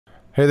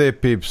Hey there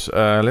peeps,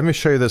 let me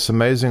show you this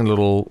amazing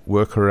little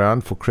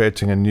workaround for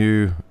creating a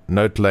new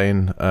note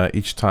lane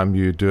each time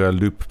you do a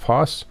loop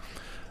pass.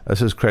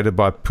 This is created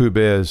by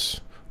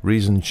Poohbears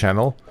Reason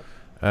Channel.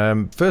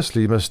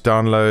 Firstly, you must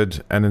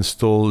download and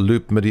install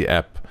Loop MIDI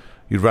app.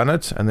 You run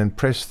it and then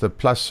press the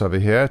plus over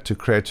here to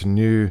create a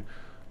new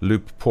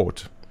loop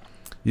port.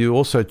 You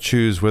also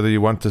choose whether you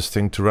want this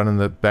thing to run in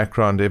the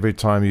background every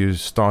time you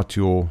start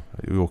your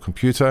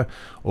computer,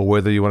 or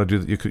whether you want to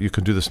do you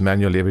can do this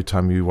manually every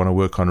time you want to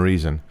work on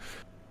Reason.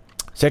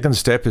 Second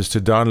step is to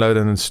download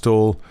and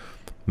install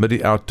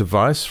Midi Out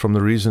Device from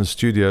the Reason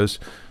Studios.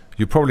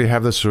 You probably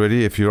have this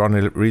already if you're on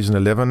Reason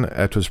 11.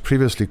 It was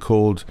previously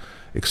called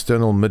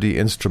External MIDI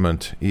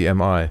Instrument,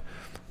 EMI.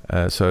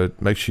 So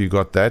make sure you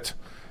got that.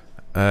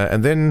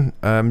 And then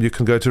you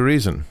can go to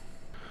Reason.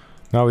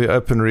 Now we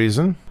open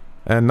Reason.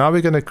 And now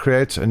we're going to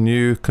create a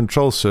new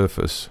control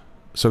surface.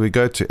 So we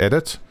go to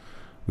Edit,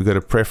 we go to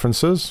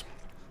Preferences,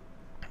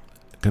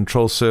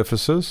 Control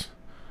Surfaces,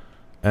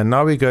 and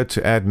now we go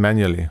to Add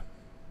Manually.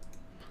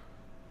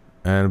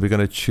 And we're going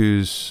to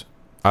choose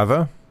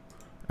Other,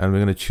 and we're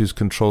going to choose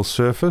Control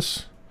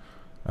Surface,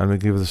 and we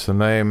give this the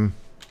name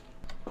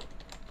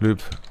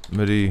Loop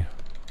Midi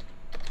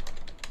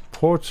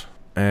Port,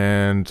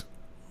 and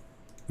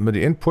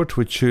MIDI Input,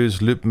 we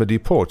choose Loop Midi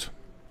Port.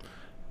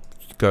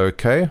 Go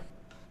OK.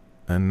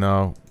 And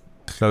now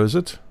close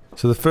it.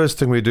 So the first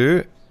thing we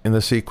do in the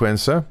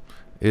sequencer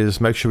is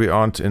make sure we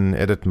aren't in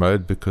edit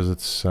mode, because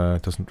it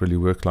doesn't really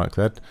work like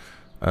that.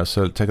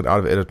 So take it out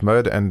of edit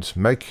mode and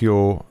make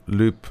your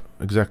loop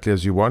exactly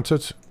as you want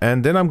it.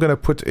 And then I'm going to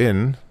put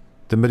in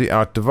the Midi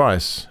Out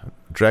device.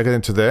 Drag it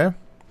into there.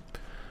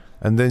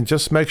 And then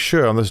just make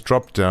sure on this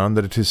drop down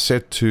that it is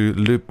set to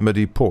Loop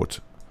Midi Port.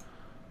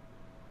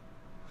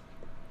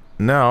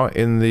 Now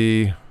in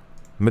the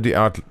Midi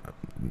Out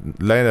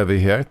lane over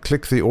here,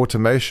 click the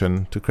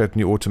automation to create a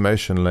new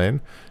automation lane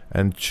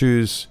and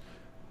choose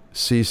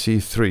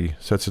CC3.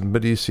 So it's in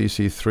MIDI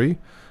CC03,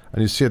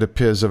 and you see it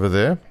appears over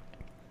there.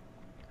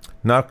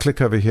 Now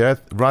click over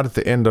here right at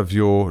the end of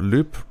your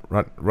loop,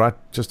 right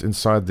just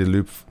inside the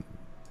loop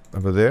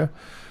over there,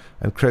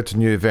 and create a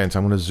new event.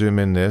 I'm going to zoom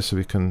in there so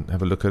we can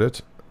have a look at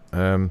it.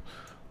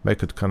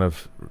 Make it kind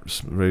of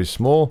very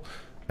small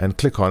and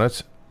click on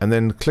it, and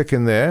then click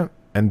in there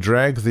and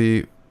drag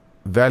the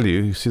value.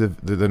 You see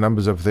the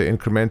numbers over there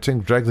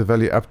incrementing. Drag the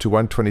value up to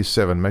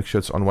 127. Make sure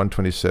it's on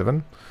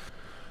 127.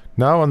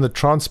 Now on the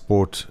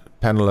transport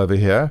panel over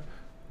here,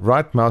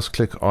 right mouse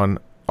click on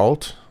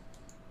Alt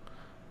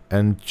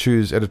and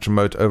choose Edit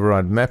Remote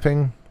Override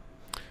Mapping.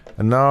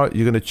 And now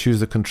you're going to choose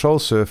the control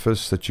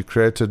surface that you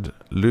created,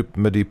 Loop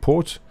Midi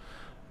Port,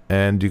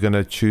 and you're going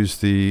to choose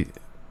the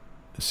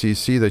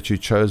CC that you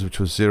chose, which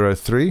was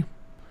 03.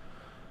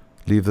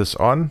 Leave this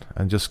on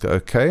and just go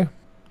OK.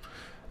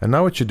 And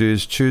now what you do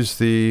is choose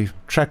the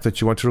track that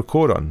you want to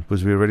record on,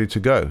 because we're ready to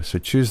go. So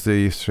choose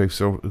the, for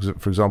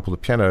example, the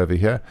piano over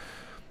here.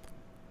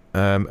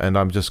 And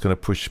I'm just going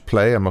to push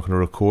play. I'm not going to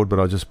record,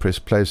 but I'll just press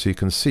play so you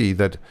can see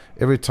that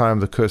every time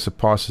the cursor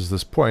passes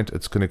this point,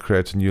 it's going to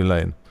create a new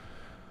lane.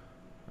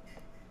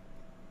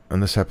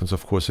 And this happens,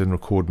 of course, in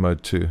record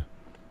mode too.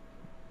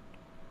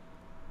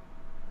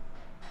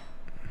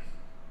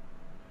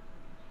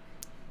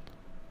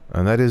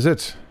 And that is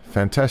it.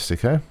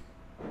 Fantastic, eh?